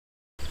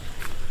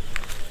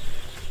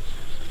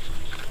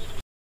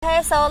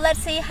Okay, so let's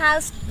see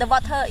how the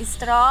water is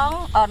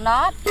strong or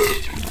not.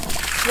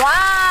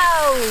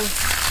 Wow!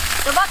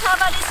 The water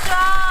very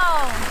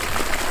strong.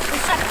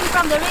 It's sucking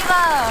from the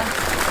river.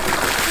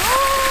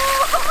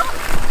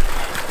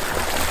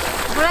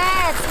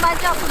 Great! My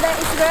job today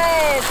is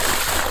great.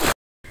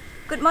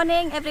 Good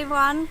morning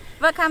everyone.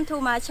 Welcome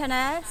to my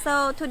channel.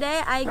 So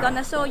today I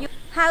gonna show you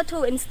how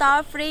to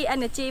install free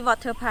energy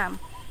water pump.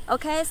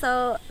 Okay,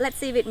 so let's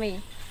see with me.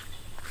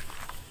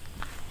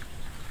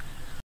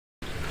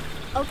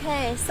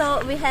 Okay, so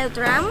we have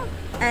drum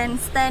and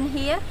stand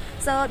here.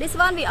 So this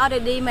one we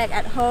already made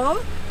at home,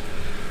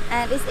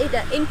 and this is the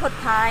input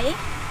pipe.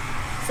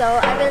 So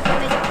I will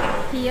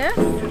connect here,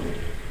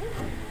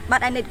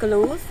 but I need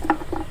glue.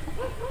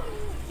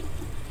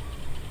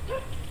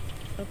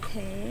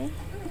 Okay,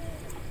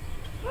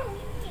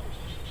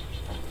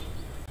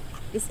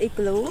 this is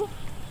glue.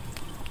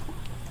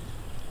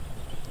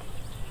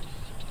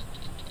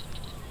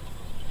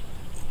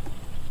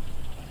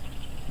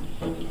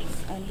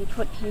 And we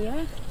put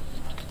here.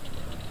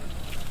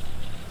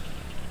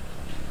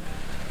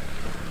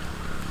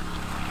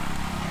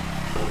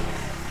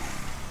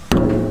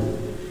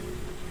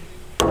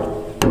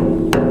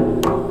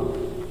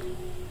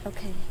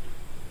 Okay,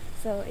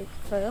 so it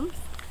firms.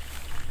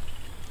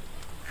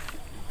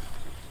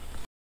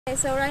 Okay,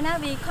 so right now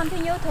we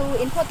continue to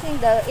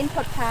inputting the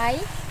input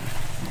pipe.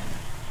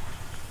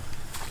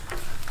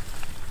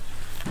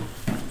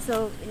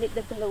 So we need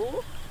the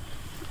glue.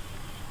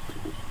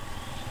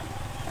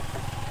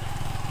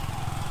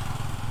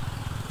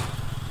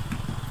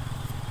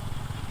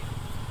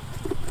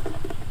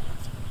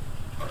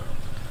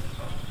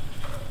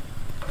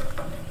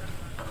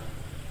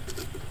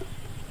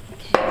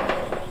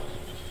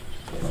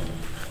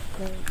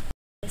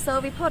 So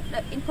we put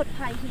the input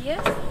pipe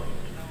here.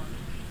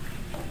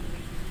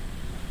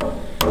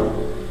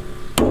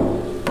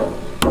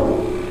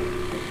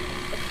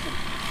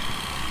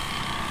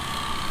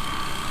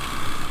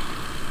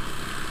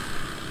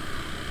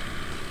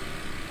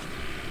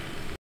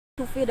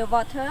 To fill the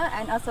water,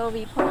 and also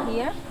we put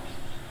here.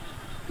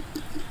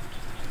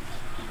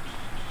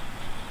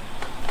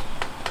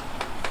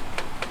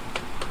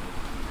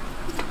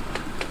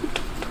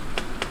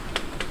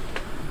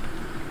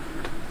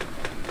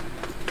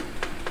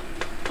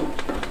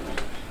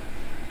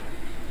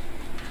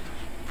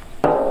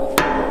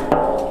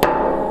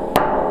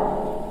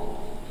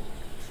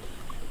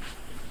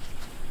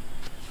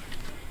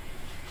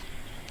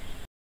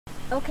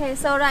 Okay,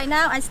 so right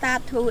now I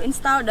start to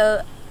install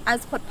the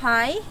output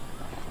pipe.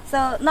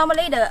 So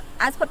normally the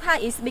output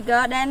pipe is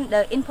bigger than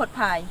the input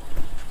pipe.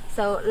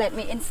 So let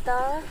me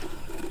install.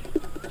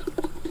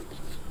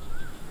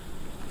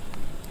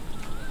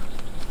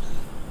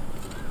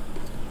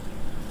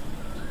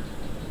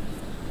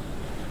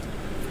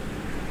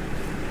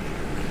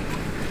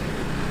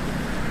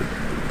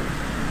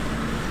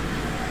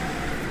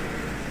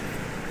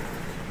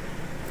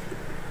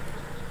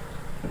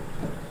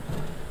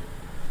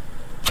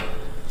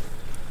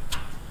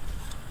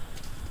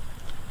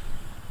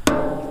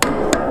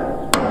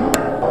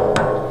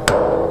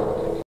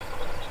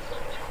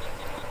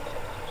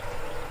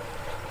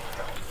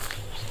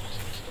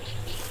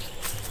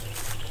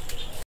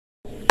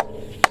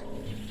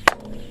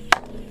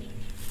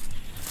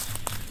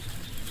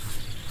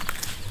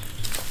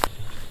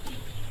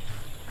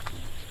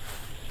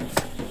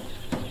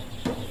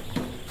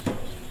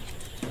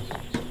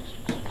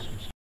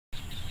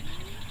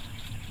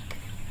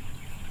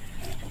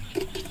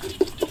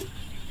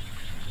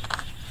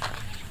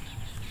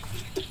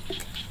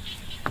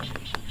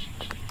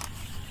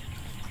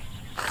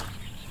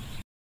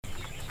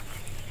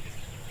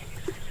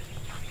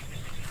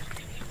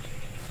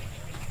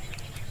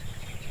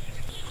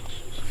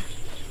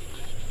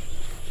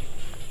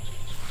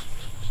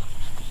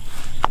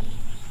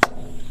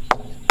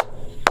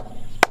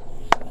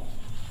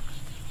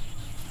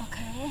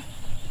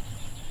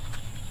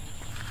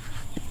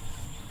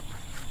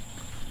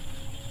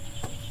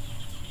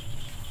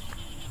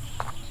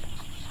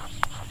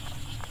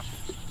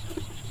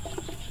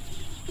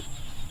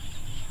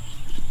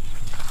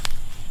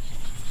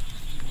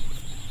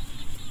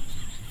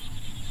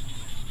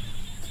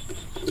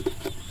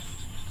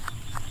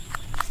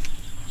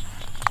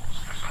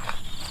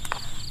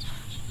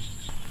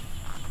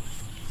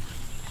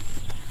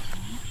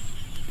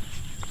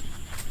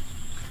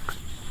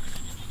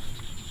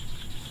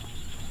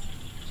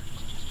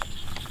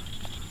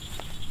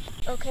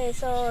 Okay,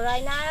 so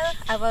right now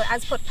our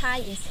output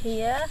pipe is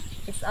here.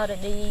 It's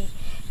already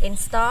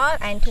installed,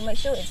 and to make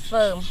sure it's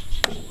firm.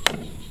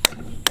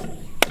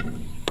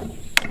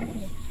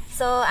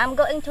 So I'm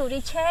going to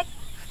recheck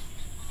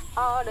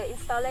all the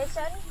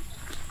installation.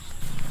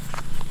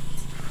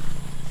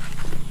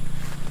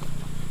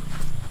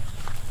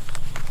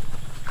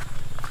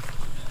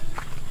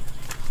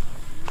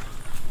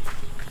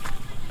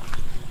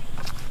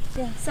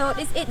 Yeah, so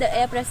this is the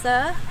air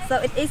pressure. So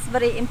it is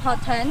very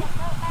important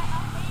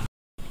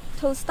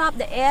to stop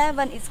the air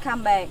when it's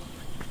come back.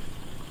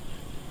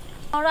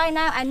 Right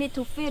now I need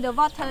to fill the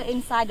water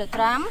inside the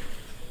drum.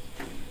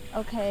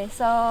 Okay,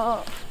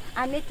 so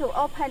I need to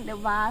open the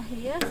valve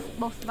here,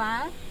 both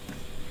valves.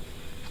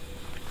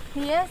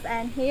 Here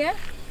and here.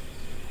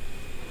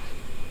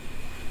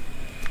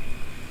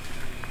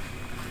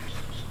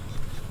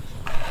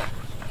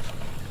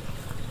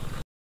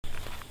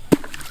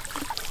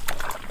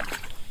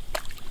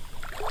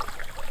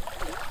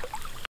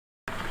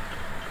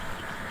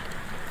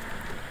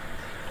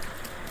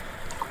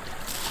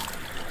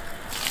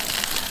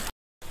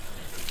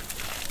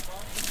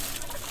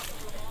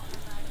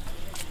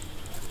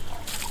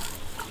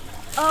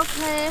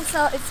 Okay,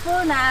 so it's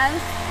full now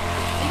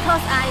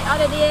because I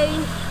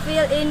already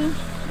fill in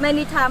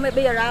many times,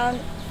 maybe around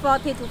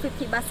 40 to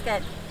 50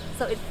 baskets.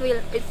 So it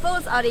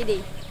fills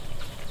already.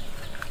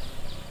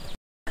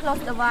 Close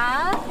the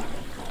valve.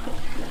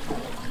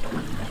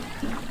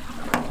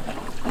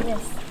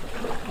 Yes.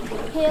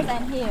 Here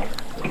and here.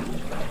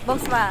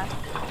 Both valves.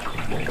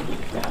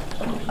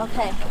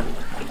 Okay.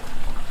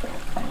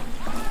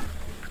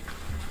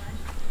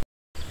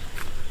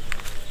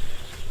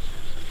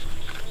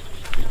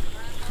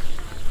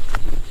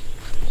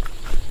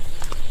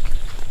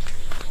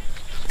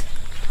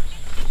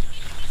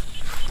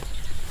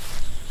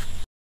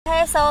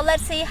 Okay, so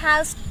let's see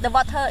how the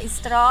water is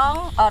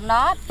strong or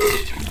not.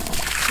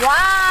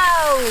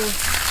 Wow!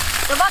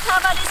 The water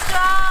very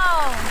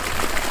strong.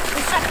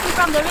 It's sucking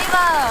from the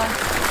river.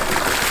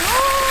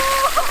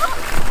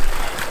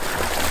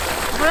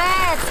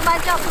 Great! My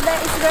job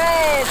today is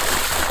great.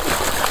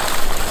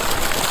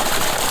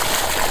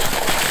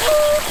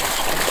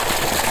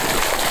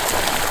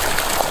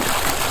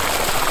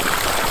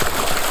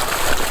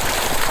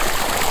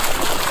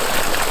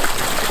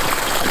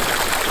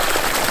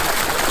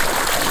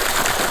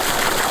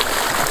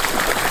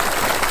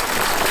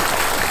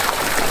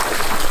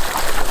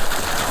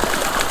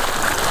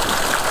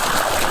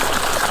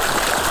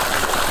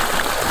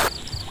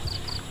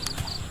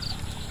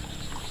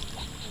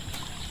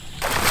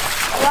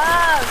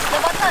 The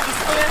water is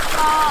still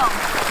strong.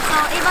 So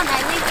even I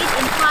leave it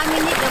in 5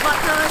 minutes, the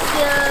water is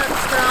still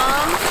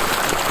strong.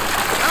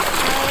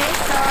 Okay,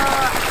 so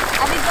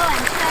I will go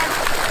and check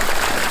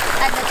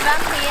at the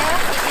drum here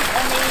if it's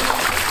any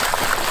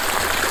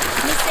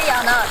missing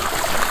or not.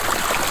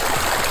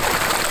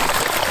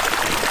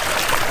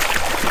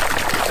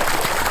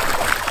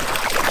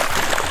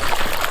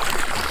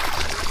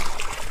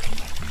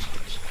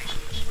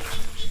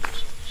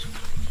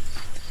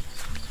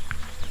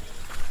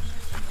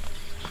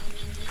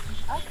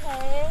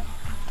 Okay,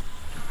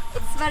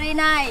 it's very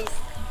nice.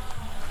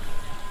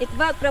 It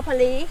worked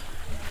properly.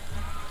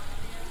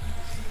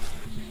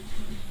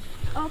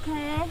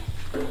 Okay,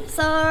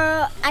 so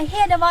I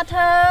hear the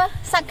water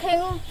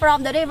sucking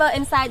from the river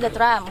inside the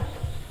drum.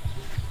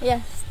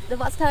 Yes, the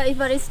water is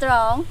very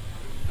strong.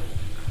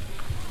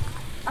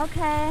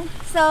 Okay,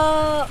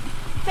 so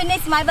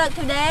finish my work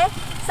today.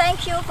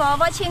 Thank you for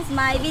watching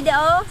my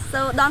video.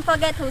 So don't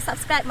forget to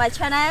subscribe my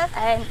channel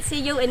and see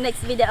you in next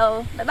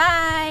video. Bye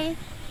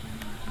bye.